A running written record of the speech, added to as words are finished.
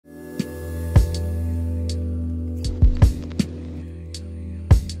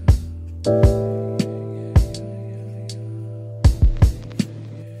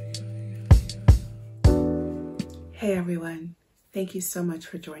everyone. Thank you so much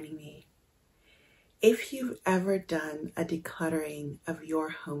for joining me. If you've ever done a decluttering of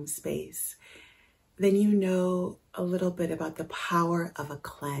your home space, then you know a little bit about the power of a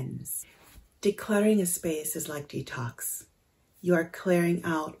cleanse. Decluttering a space is like detox. You are clearing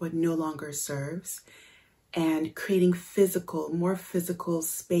out what no longer serves and creating more physical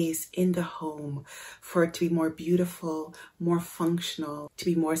space in the home for it to be more beautiful, more functional, to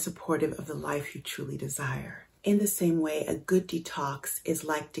be more supportive of the life you truly desire. In the same way, a good detox is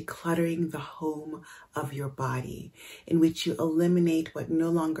like decluttering the home of your body, in which you eliminate what no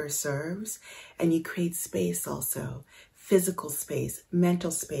longer serves and you create space also, physical space,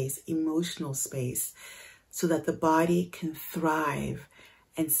 mental space, emotional space, so that the body can thrive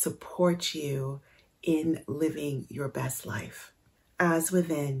and support you in living your best life. As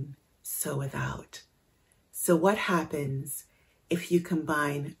within, so without. So what happens if you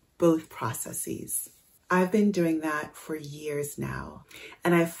combine both processes? I've been doing that for years now,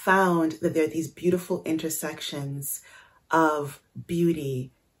 and I've found that there are these beautiful intersections of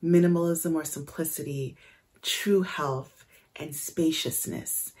beauty, minimalism or simplicity, true health, and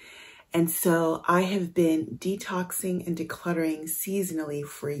spaciousness. And so I have been detoxing and decluttering seasonally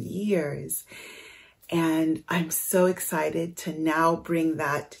for years, and I'm so excited to now bring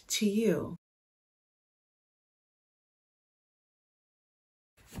that to you.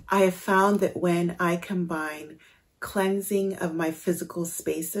 I have found that when I combine cleansing of my physical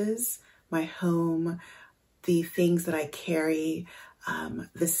spaces, my home, the things that I carry,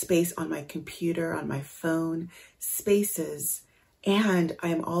 the space on my computer, on my phone, spaces, and I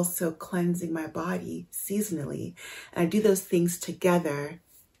am also cleansing my body seasonally, and I do those things together,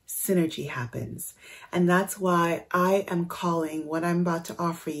 synergy happens. And that's why I am calling what I'm about to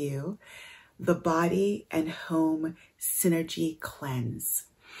offer you the Body and Home Synergy Cleanse.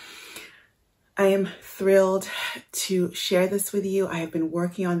 I am thrilled to share this with you. I have been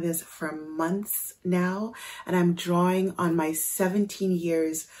working on this for months now, and I'm drawing on my 17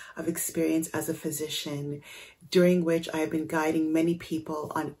 years of experience as a physician, during which I have been guiding many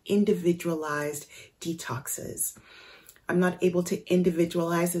people on individualized detoxes. I'm not able to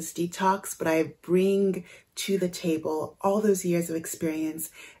individualize this detox, but I bring to the table all those years of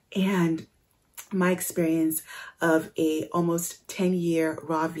experience and my experience of a almost 10-year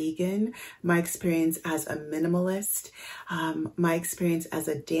raw vegan, my experience as a minimalist, my experience as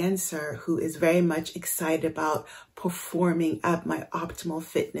a dancer who is very much excited about performing at my optimal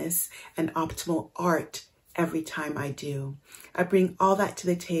fitness and optimal art every time I do. I bring all that to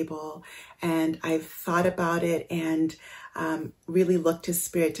the table, and I've thought about it and really looked to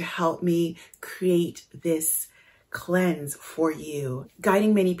Spirit to help me create this cleanse for you.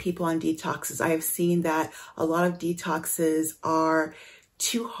 Guiding many people on detoxes, I have seen that a lot of detoxes are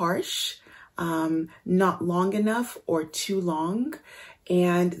too harsh, not long enough, or too long,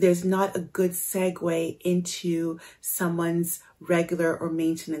 and there's not a good segue into someone's regular or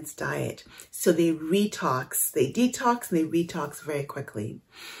maintenance diet. So they detox and they retox very quickly.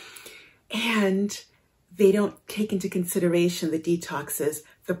 And they don't take into consideration the detoxes,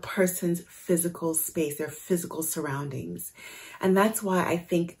 the person's physical space, their physical surroundings. And that's why I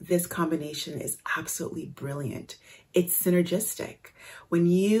think this combination is absolutely brilliant. It's synergistic. When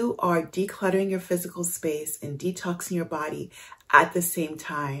you are decluttering your physical space and detoxing your body at the same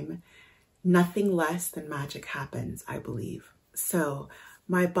time, nothing less than magic happens, I believe. So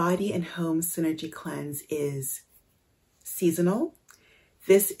my Body and Home Synergy Cleanse is seasonal.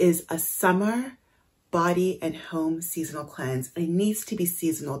 This is a summer Body and Home seasonal cleanse. And it needs to be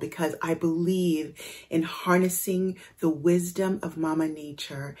seasonal because I believe in harnessing the wisdom of Mama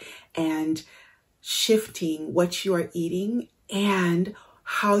Nature and shifting what you are eating and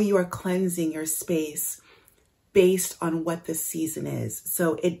how you are cleansing your space based on what the season is.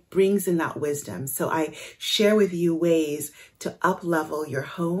 So it brings in that wisdom. So I share with you ways to up-level your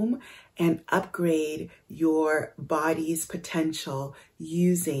home and upgrade your body's potential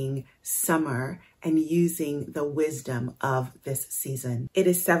using summer and using the wisdom of this season. It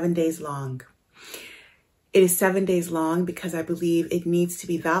is 7 days long. It is 7 days long because I believe it needs to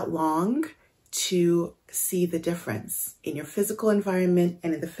be that long to see the difference in your physical environment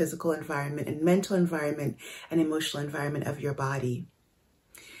and in the physical environment and mental environment and emotional environment of your body.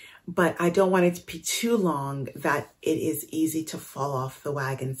 But I don't want it to be too long that it is easy to fall off the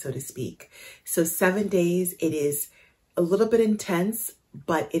wagon, so to speak. So 7 days, it is a little bit intense,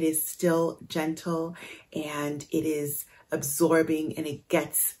 but it is still gentle and it is absorbing and it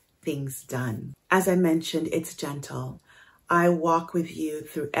gets things done. As I mentioned, it's gentle. I walk with you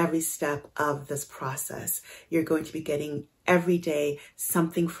through every step of this process. You're going to be getting every day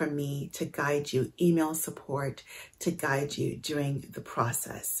something from me to guide you, email support to guide you during the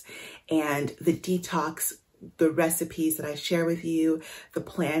process. And the detox, the recipes that I share with you, the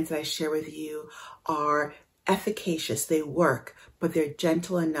plans that I share with you are efficacious. They work, but they're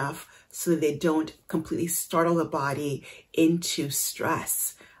gentle enough so that they don't completely startle the body into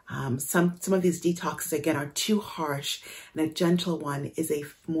stress. Some of these detoxes, again, are too harsh, and a gentle one is a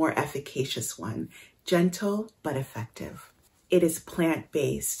more efficacious one. Gentle, but effective. It is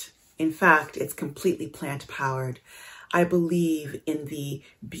plant-based. In fact, it's completely plant-powered. I believe in the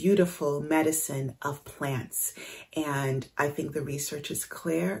beautiful medicine of plants, and I think the research is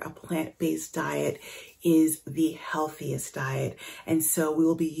clear. A plant-based diet is the healthiest diet, and so we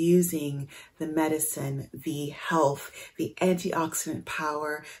will be using the medicine, the health, the antioxidant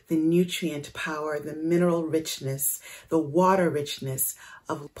power, the nutrient power, the mineral richness, the water richness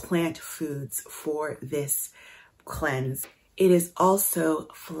of plant foods for this cleanse. It is also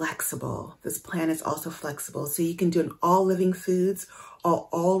flexible. This plan is also flexible. So you can do an all living foods or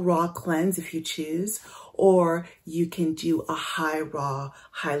all raw cleanse if you choose, or you can do a high raw,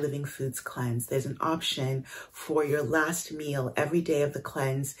 high living foods cleanse. There's an option for your last meal every day of the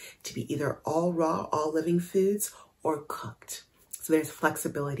cleanse to be either all raw, all living foods, or cooked. So there's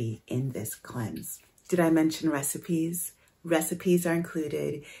flexibility in this cleanse. Did I mention recipes? Recipes are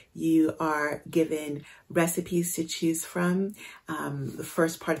included. You are given recipes to choose from. The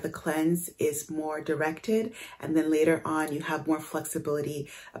first part of the cleanse is more directed, and then later on you have more flexibility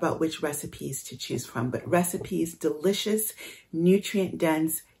about which recipes to choose from. But recipes, delicious,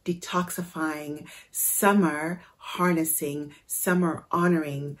 nutrient-dense, detoxifying, summer harnessing, summer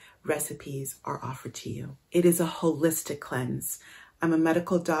honoring recipes are offered to you. It is a holistic cleanse. I'm a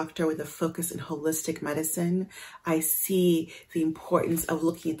medical doctor with a focus in holistic medicine. I see the importance of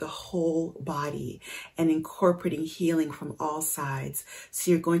looking at the whole body and incorporating healing from all sides. So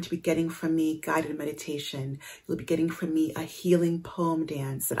you're going to be getting from me guided meditation. You'll be getting from me a healing poem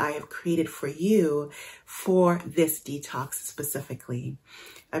dance that I have created for you for this detox specifically.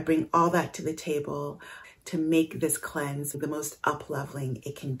 I bring all that to the table to make this cleanse the most up-leveling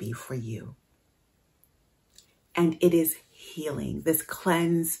it can be for you. And it is healing. This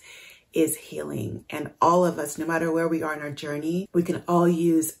cleanse is healing. And all of us, no matter where we are in our journey, we can all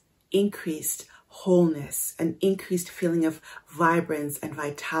use increased wholeness, an increased feeling of vibrance and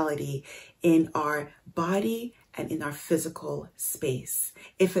vitality in our body and in our physical space.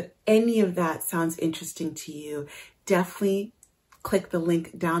 If any of that sounds interesting to you, definitely click the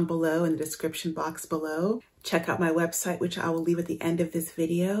link down below in the description box below. Check out my website, which I will leave at the end of this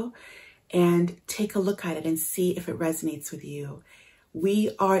video, and take a look at it and see if it resonates with you.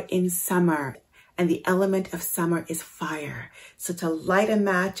 We are in summer, and the element of summer is fire. So to light a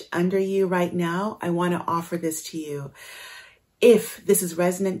match under you right now, I want to offer this to you. If this is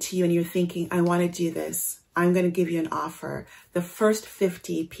resonant to you and you're thinking, I want to do this, I'm going to give you an offer. The first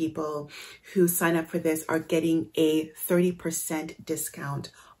 50 people who sign up for this are getting a 30%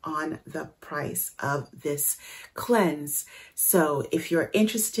 discount on the price of this cleanse. So if you're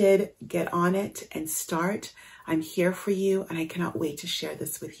interested, get on it and start. I'm here for you, and I cannot wait to share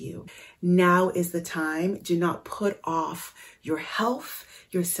this with you. Now is the time. Do not put off your health,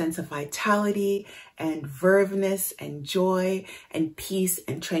 your sense of vitality and verveness and joy and peace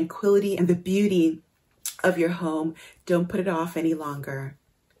and tranquility and the beauty of your home. Don't put it off any longer.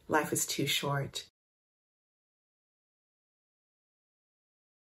 Life is too short.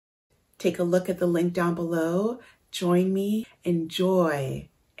 Take a look at the link down below. Join me. Enjoy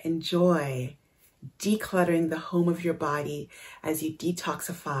decluttering the home of your body as you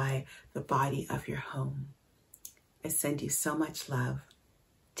detoxify the body of your home. I send you so much love.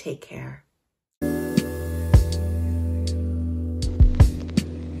 Take care.